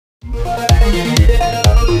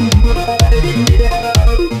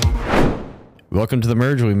Welcome to The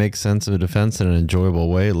Merge, where we make sense of defense in an enjoyable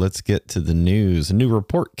way. Let's get to the news. A new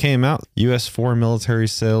report came out. U.S. foreign military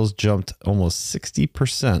sales jumped almost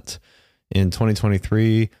 60% in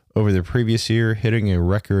 2023 over the previous year, hitting a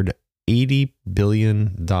record $80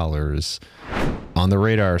 billion. On the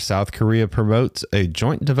radar, South Korea promotes a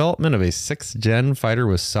joint development of a 6th-gen fighter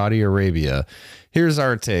with Saudi Arabia. Here's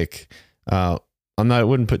our take. I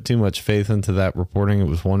wouldn't put too much faith into that reporting. It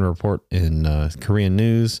was one report in Korean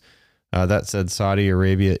news. That said, Saudi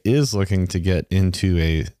Arabia is looking to get into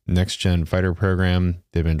a next-gen fighter program.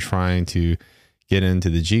 They've been trying to get into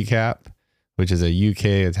the GCAP, which is a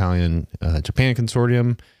UK, Italian, Japan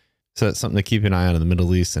consortium. So that's something to keep an eye on in the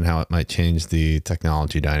Middle East and how it might change the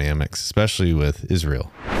technology dynamics, especially with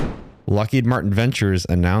Israel. Lockheed Martin Ventures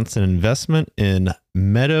announced an investment in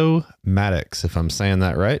Meadow-Matics, if I'm saying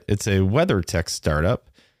that right. It's a weather tech startup.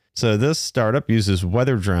 So this startup uses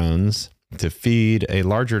weather drones to feed a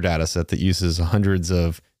larger data set that uses hundreds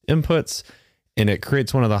of inputs, and it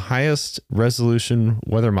creates one of the highest resolution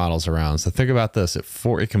weather models around. So think about this.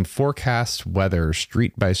 It can forecast weather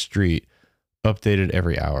street by street, updated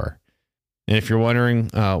every hour. And if you're wondering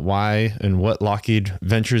why and what Lockheed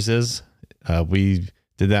Ventures is, we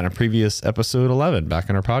did that in a previous episode 11 back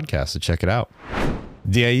in our podcast, so check it out.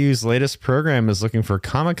 DIU's latest program is looking for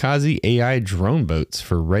kamikaze AI drone boats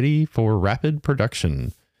ready for rapid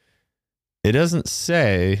production. It doesn't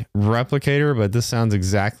say replicator, but this sounds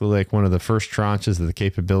exactly like one of the first tranches of the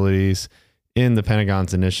capabilities in the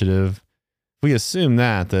Pentagon's initiative. If we assume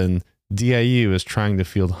that, then DIU is trying to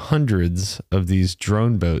field hundreds of these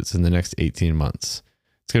drone boats in the next 18 months.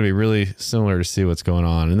 It's going to be really similar to see what's going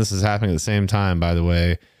on. And this is happening at the same time, by the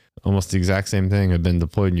way. Almost the exact same thing have been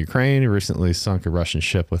deployed in Ukraine. It recently sunk a Russian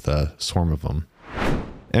ship with a swarm of them.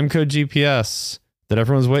 M-Code GPS that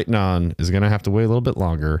everyone's waiting on is going to have to wait a little bit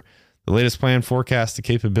longer. The latest plan forecasts the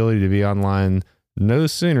capability to be online no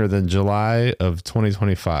sooner than July of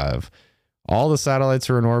 2025. All the satellites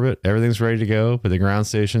are in orbit. Everything's ready to go, but the ground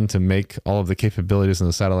station to make all of the capabilities in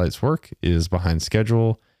the satellites work is behind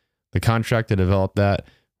schedule. The contract to develop that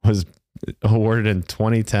was awarded in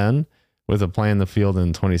 2010 with a plan to field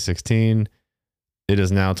in 2016. It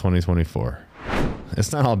is now 2024.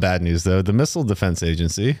 It's not all bad news, though. The Missile Defense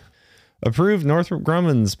Agency approved Northrop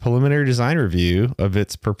Grumman's preliminary design review of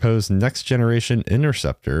its proposed next-generation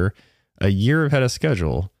interceptor a year ahead of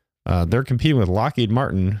schedule. They're competing with Lockheed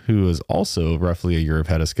Martin, who is also roughly a year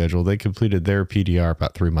ahead of schedule. They completed their PDR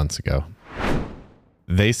about 3 months ago.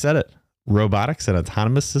 They said it. Robotics and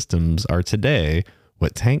autonomous systems are today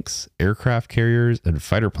what tanks, aircraft carriers, and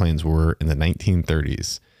fighter planes were in the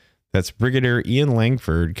 1930s. That's Brigadier Ian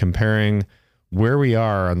Langford comparing where we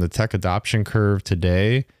are on the tech adoption curve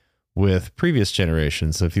today with previous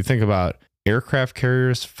generations. So if you think about aircraft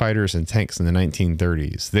carriers, fighters, and tanks in the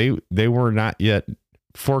 1930s, they were not yet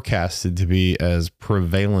forecasted to be as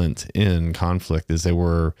prevalent in conflict as they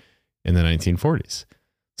were in the 1940s.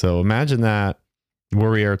 So imagine that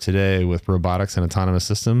where we are today with robotics and autonomous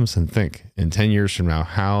systems, and think in 10 years from now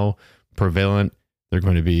how prevalent they're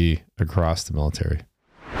going to be across the military.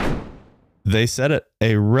 They said it,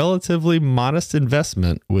 a relatively modest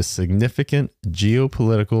investment with significant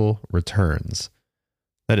geopolitical returns.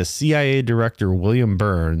 That is CIA Director William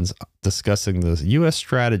Burns discussing the U.S.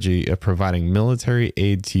 strategy of providing military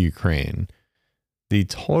aid to Ukraine. The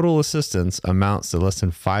total assistance amounts to less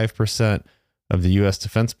than 5% of the U.S.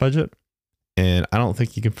 defense budget, and I don't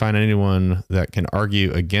think you can find anyone that can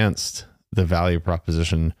argue against the value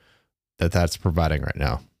proposition that that's providing right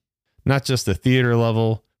now. Not just the theater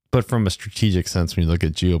level, but from a strategic sense when you look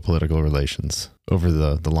at geopolitical relations over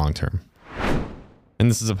the long term.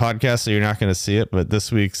 And this is a podcast, so you're not going to see it, but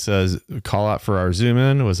this week's call out for our zoom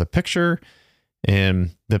in was a picture,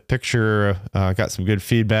 and the picture got some good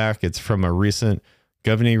feedback. It's from a recent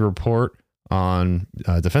governing report on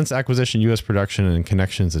defense acquisition, U.S. production, and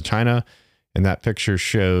connections to China. And that picture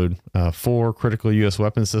showed 4 critical U.S.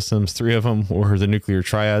 weapon systems. 3 of them were the nuclear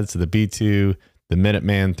triads, so the B-2, the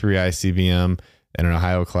Minuteman III ICBM, and an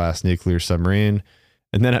Ohio-class nuclear submarine.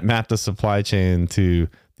 And then it mapped the supply chain to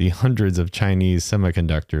the hundreds of Chinese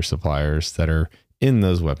semiconductor suppliers that are in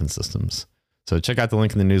those weapon systems. So check out the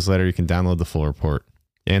link in the newsletter. You can download the full report.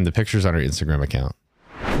 And the picture's on our Instagram account.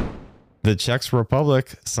 The Czech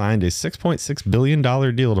Republic signed a $6.6 billion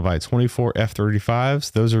deal to buy 24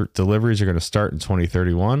 F-35s. Those deliveries are going to start in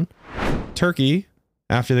 2031. Turkey,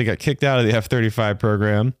 after they got kicked out of the F-35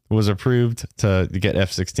 program, was approved to get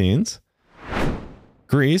F-16s.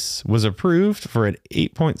 Greece was approved for an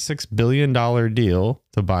 $8.6 billion deal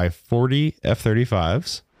to buy 40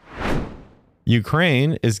 F-35s.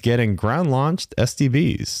 Ukraine is getting ground-launched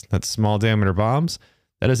SDBs, that's small diameter bombs,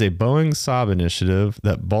 That is a Boeing Saab initiative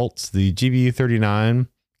that bolts the GBU-39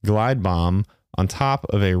 glide bomb on top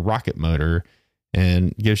of a rocket motor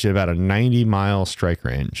and gives you about a 90-mile strike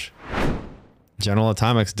range. General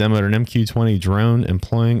Atomics demoed an MQ-20 drone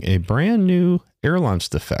employing a brand new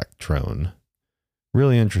air-launched effect drone.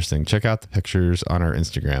 Really interesting. Check out the pictures on our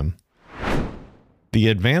Instagram. The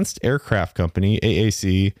Advanced Aircraft Company,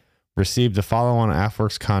 AAC, received a follow-on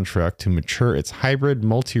AFWERX contract to mature its hybrid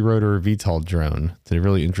multi-rotor VTOL drone. It's a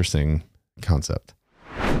really interesting concept.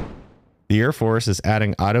 The Air Force is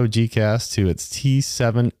adding auto GCAS to its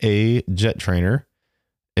T-7A jet trainer,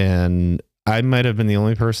 and I might have been the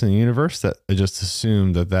only person in the universe that just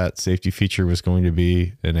assumed that that safety feature was going to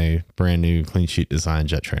be in a brand new clean sheet design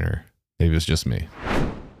jet trainer. Maybe it was just me.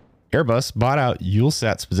 Airbus bought out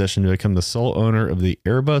Eutelsat's position to become the sole owner of the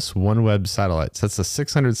Airbus OneWeb satellites. That's a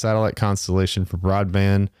 600 satellite constellation for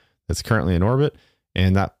broadband that's currently in orbit,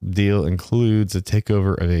 and that deal includes a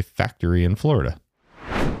takeover of a factory in Florida.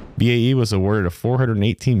 BAE was awarded a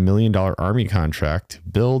 $418 million Army contract to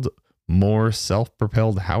build more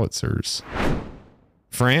self-propelled howitzers.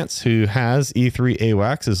 France, who has E3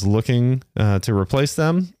 AWACS, is looking to replace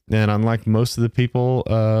them. And unlike most of the people,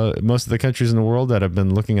 most of the countries in the world that have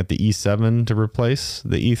been looking at the E7 to replace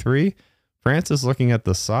the E3, France is looking at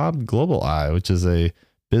the Saab Global Eye, which is a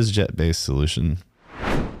bizjet-based solution.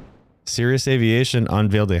 Sirius Aviation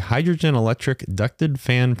unveiled a hydrogen electric ducted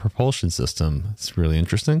fan propulsion system. It's really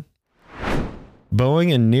interesting.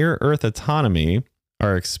 Boeing and Near Earth Autonomy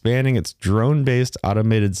are expanding its drone-based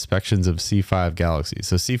automated inspections of C-5 Galaxy.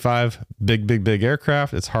 So C-5, big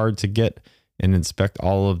aircraft. It's hard to get and inspect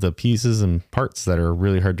all of the pieces and parts that are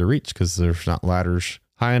really hard to reach because there's not ladders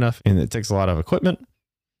high enough, and it takes a lot of equipment.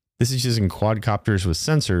 This is using quadcopters with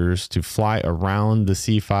sensors to fly around the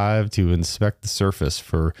C-5 to inspect the surface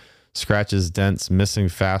for scratches, dents, missing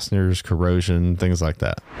fasteners, corrosion, things like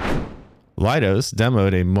that. Leidos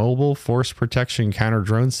demoed a mobile force protection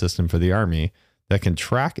counter-drone system for the Army that can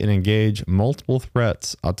track and engage multiple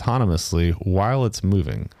threats autonomously while it's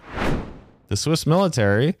moving. The Swiss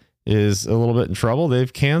military is a little bit in trouble.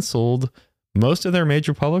 They've canceled most of their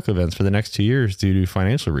major public events for the next 2 years due to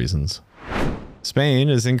financial reasons. Spain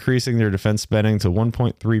is increasing their defense spending to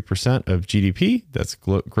 1.3% of GDP. That's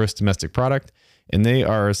gross domestic product. And they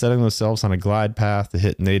are setting themselves on a glide path to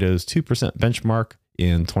hit NATO's 2% benchmark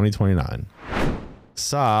in 2029.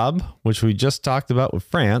 Saab, which we just talked about with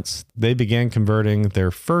France, they began converting their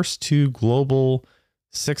first 2 global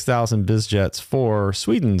 6,000 bizjets for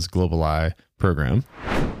Sweden's Global Eye program.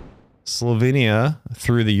 Slovenia,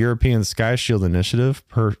 through the European Sky Shield Initiative,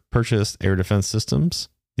 purchased air defense systems,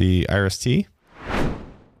 the IRST.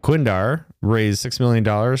 Quindar raised $6 million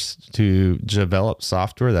to develop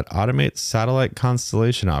software that automates satellite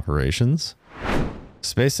constellation operations.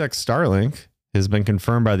 SpaceX Starlink has been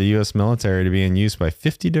confirmed by the U.S. military to be in use by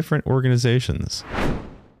 50 different organizations.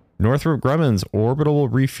 Northrop Grumman's orbital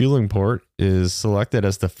refueling port is selected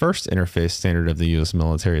as the first interface standard of the U.S.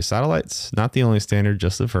 military satellites. Not the only standard,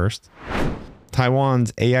 just the first.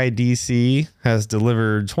 Taiwan's AIDC has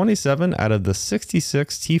delivered 27 out of the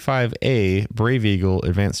 66 T-5A Brave Eagle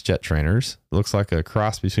advanced jet trainers. It looks like a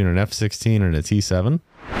cross between an F-16 and a T-7.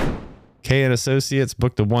 K & Associates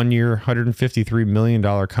booked a 1-year, $153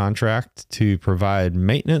 million contract to provide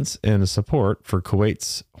maintenance and support for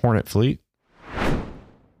Kuwait's Hornet fleet.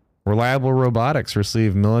 Reliable Robotics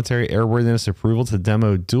received military airworthiness approval to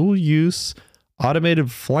demo dual-use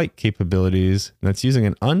automated flight capabilities. And that's using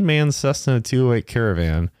an unmanned Cessna 208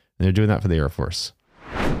 Caravan, and they're doing that for the Air Force.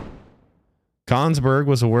 Kongsberg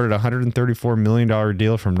was awarded a $134 million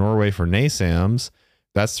deal from Norway for NASAMS.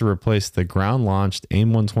 That's to replace the ground-launched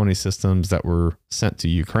AIM-120 systems that were sent to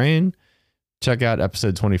Ukraine. Check out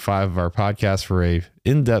episode 25 of our podcast for a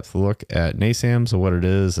in-depth look at NASAMS and what it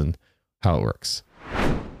is and how it works.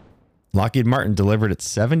 Lockheed Martin delivered its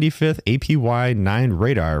 75th APY-9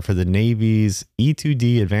 radar for the Navy's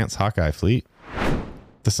E-2D Advanced Hawkeye fleet.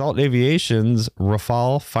 Dassault Aviation's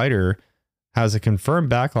Rafale fighter has a confirmed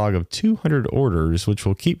backlog of 200 orders, which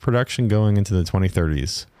will keep production going into the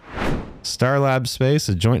 2030s. Starlab Space,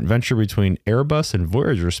 a joint venture between Airbus and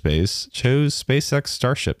Voyager Space, chose SpaceX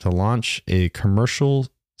Starship to launch a commercial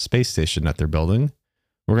space station that they're building.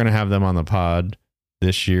 We're going to have them on the pod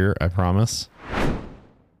this year, I promise.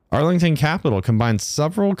 Arlington Capital combined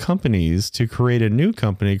several companies to create a new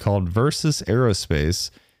company called Versus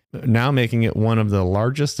Aerospace, now making it one of the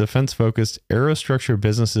largest defense-focused aerostructure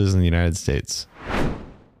businesses in the United States.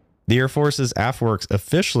 The Air Force's AFWERX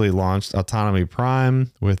officially launched Autonomy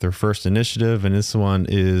Prime with their first initiative, and this one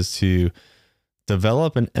is to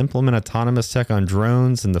develop and implement autonomous tech on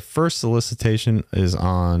drones, and the first solicitation is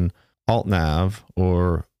on AltNav,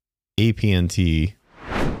 or APNT.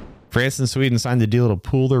 France and Sweden signed a deal to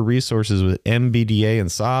pool their resources with MBDA and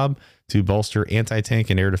Saab to bolster anti-tank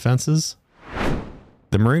and air defenses.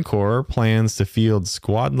 The Marine Corps plans to field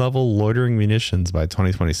squad-level loitering munitions by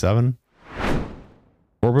 2027.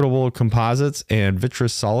 Orbital Composites and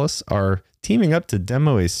Vitris Solace are teaming up to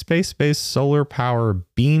demo a space-based solar power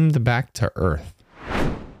beamed back to Earth.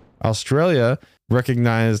 Australia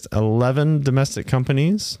recognized 11 domestic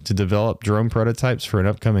companies to develop drone prototypes for an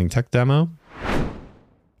upcoming tech demo.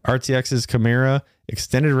 RTX's Chimera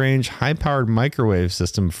extended range high-powered microwave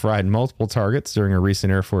system fried multiple targets during a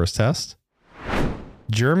recent Air Force test.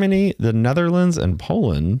 Germany, the Netherlands, and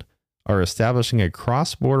Poland are establishing a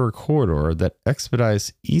cross-border corridor that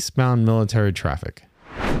expedites eastbound military traffic.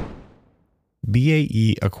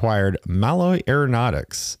 BAE acquired Malloy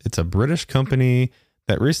Aeronautics. It's a British company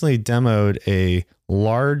that recently demoed a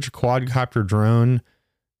large quadcopter drone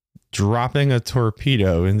dropping a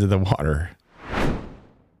torpedo into the water.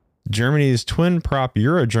 Germany's twin prop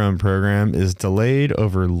Eurodrone program is delayed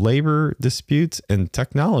over labor disputes and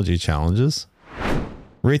technology challenges.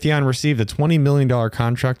 Raytheon received a $20 million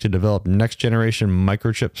contract to develop next-generation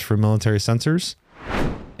microchips for military sensors.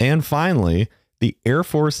 And finally, the Air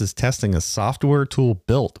Force is testing a software tool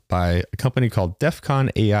built by a company called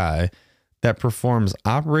DEFCON AI that performs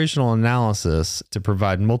operational analysis to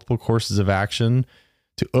provide multiple courses of action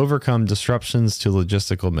to overcome disruptions to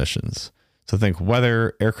logistical missions. So think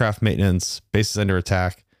weather, aircraft maintenance, bases under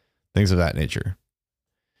attack, things of that nature.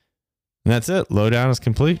 And that's it. Lowdown is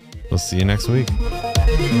complete. We'll see you next week.